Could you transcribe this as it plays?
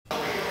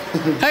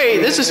Hey,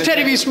 this is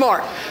Teddy B.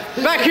 Smart,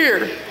 back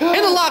here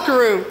in the locker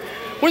room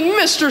with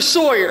Mr.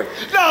 Sawyer.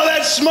 No,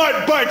 that's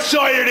smart Bart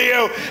Sawyer to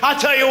you. I'll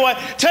tell you what,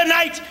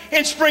 tonight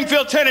in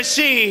Springfield,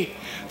 Tennessee,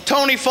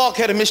 Tony Falk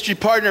had a mystery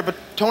partner, but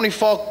Tony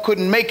Falk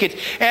couldn't make it,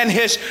 and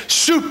his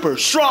super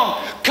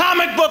strong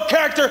comic book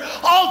character,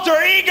 alter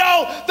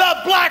ego, the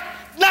Black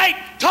Knight,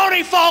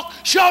 Tony Falk,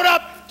 showed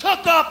up,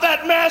 took off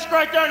that mask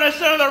right there in the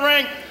center of the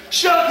ring,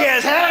 shook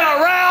his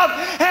head around,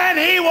 and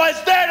he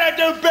was there to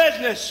do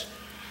business.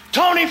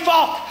 Tony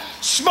Falk,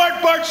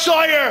 smart Bart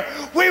Sawyer,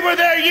 we were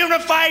there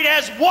unified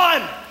as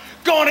one,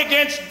 going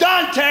against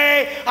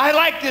Dante. I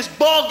like this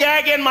ball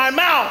gag in my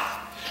mouth.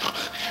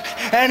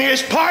 And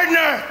his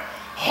partner,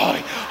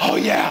 oh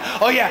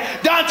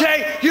yeah,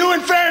 Dante, you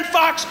and Farron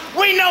Fox,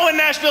 we know in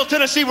Nashville,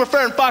 Tennessee where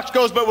Farron Fox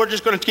goes, but we're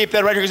just going to keep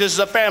that right here because this is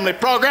a family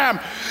program.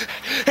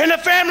 And the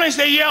families,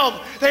 they yelled,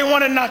 they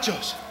wanted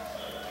nachos.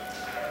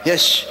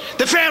 Yes,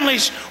 the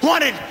families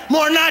wanted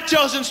more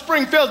nachos in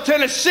Springfield,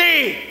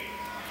 Tennessee.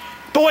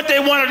 But what they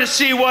wanted to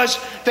see was,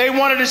 they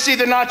wanted to see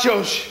the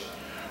nachos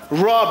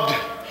rubbed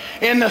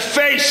in the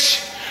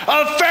face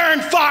of Farron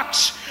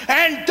Fox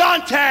and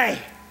Dante.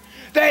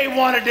 They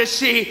wanted to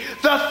see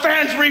the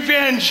fans'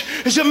 revenge.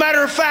 As a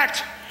matter of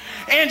fact,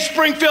 in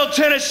Springfield,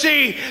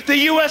 Tennessee,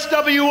 the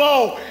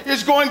USWO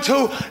is going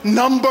to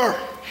number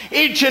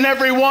each and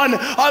every one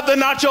of the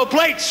nacho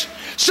plates.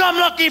 Some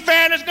lucky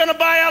fan is going to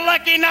buy a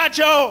lucky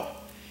nacho.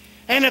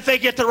 And if they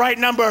get the right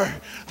number,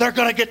 they're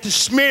going to get to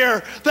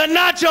smear the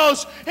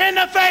nachos in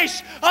the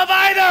face of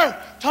either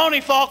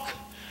Tony Falk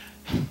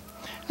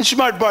and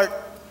Smart Bart,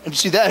 and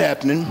see that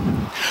happening,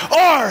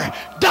 or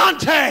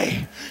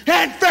Dante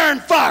and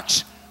Farron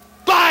Fox.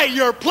 Buy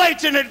your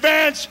plates in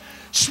advance,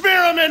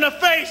 smear them in the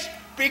face,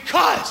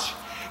 because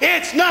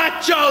it's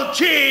Nacho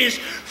Cheese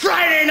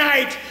Friday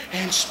night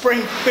in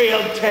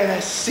Springfield,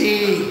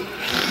 Tennessee.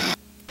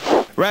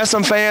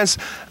 Wrestling fans,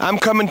 I'm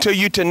coming to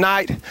you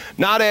tonight,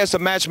 not as the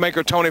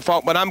matchmaker Tony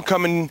Falk, but I'm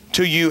coming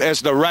to you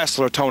as the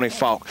wrestler Tony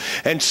Falk.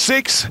 And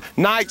 6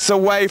 nights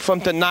away from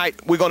tonight,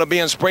 we're going to be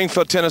in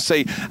Springfield,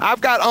 Tennessee.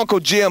 I've got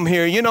Uncle Jim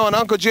here, you know, and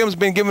Uncle Jim's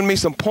been giving me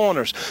some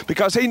pointers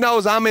because he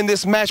knows I'm in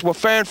this match with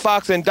Farron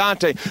Fox and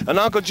Dante. And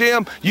Uncle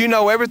Jim, you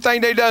know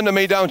everything they done to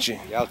me, don't you?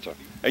 Yeah, sir.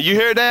 And you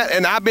hear that?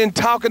 And I've been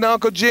talking to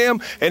Uncle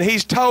Jim, and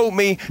he's told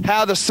me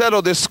how to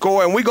settle this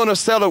score, and we're going to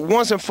settle it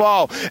once and for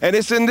all. And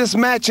it's in this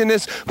match,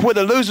 where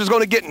the loser's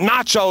going to get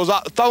nachos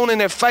thrown in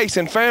their face.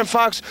 And Farron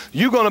Fox,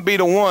 you're going to be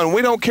the one.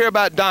 We don't care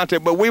about Dante,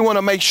 but we want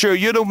to make sure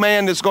you're the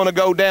man that's going to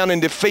go down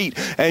in defeat,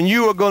 and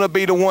you are going to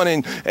be the one.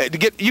 And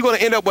you're going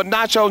to end up with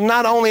nachos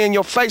not only in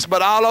your face,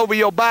 but all over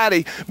your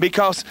body,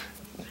 because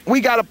we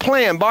got a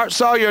plan. Bart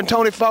Sawyer and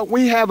Tony Falk,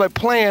 we have a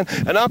plan.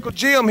 And Uncle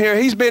Jim here,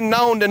 he's been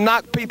known to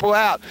knock people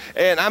out.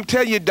 And I'm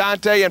telling you,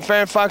 Dante and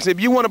Farron Fox, if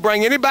you want to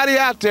bring anybody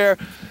out there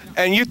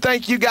and you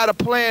think you got a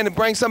plan to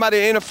bring somebody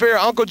to interfere,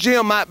 Uncle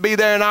Jim might be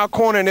there in our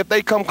corner, and if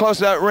they come close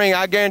to that ring,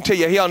 I guarantee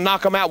you, he'll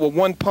knock them out with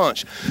one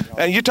punch.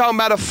 And you're talking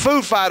about a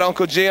food fight,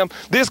 Uncle Jim.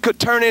 This could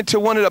turn into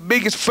one of the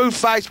biggest food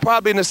fights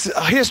probably in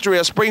the history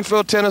of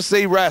Springfield,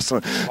 Tennessee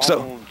wrestling.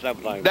 So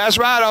that's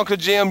right, Uncle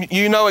Jim.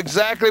 You know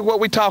exactly what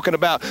we're talking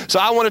about. So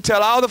I want to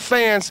tell all the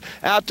fans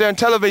out there in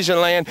television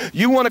land,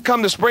 you want to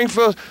come to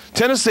Springfield,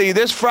 Tennessee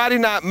this Friday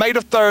night, May the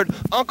 3rd.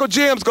 Uncle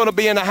Jim's going to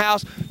be in the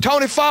house.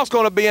 Tony Falk's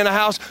going to be in the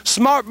house.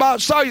 Smart Bart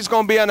Sawyer's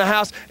going to be in the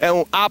house.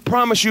 And I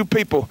promise you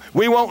people,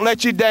 we won't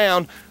let you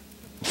down.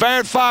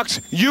 Farron Fox,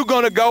 you're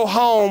going to go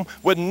home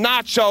with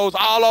nachos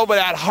all over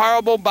that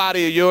horrible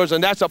body of yours,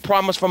 and that's a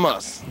promise from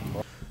us.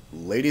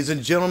 Ladies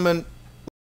and gentlemen,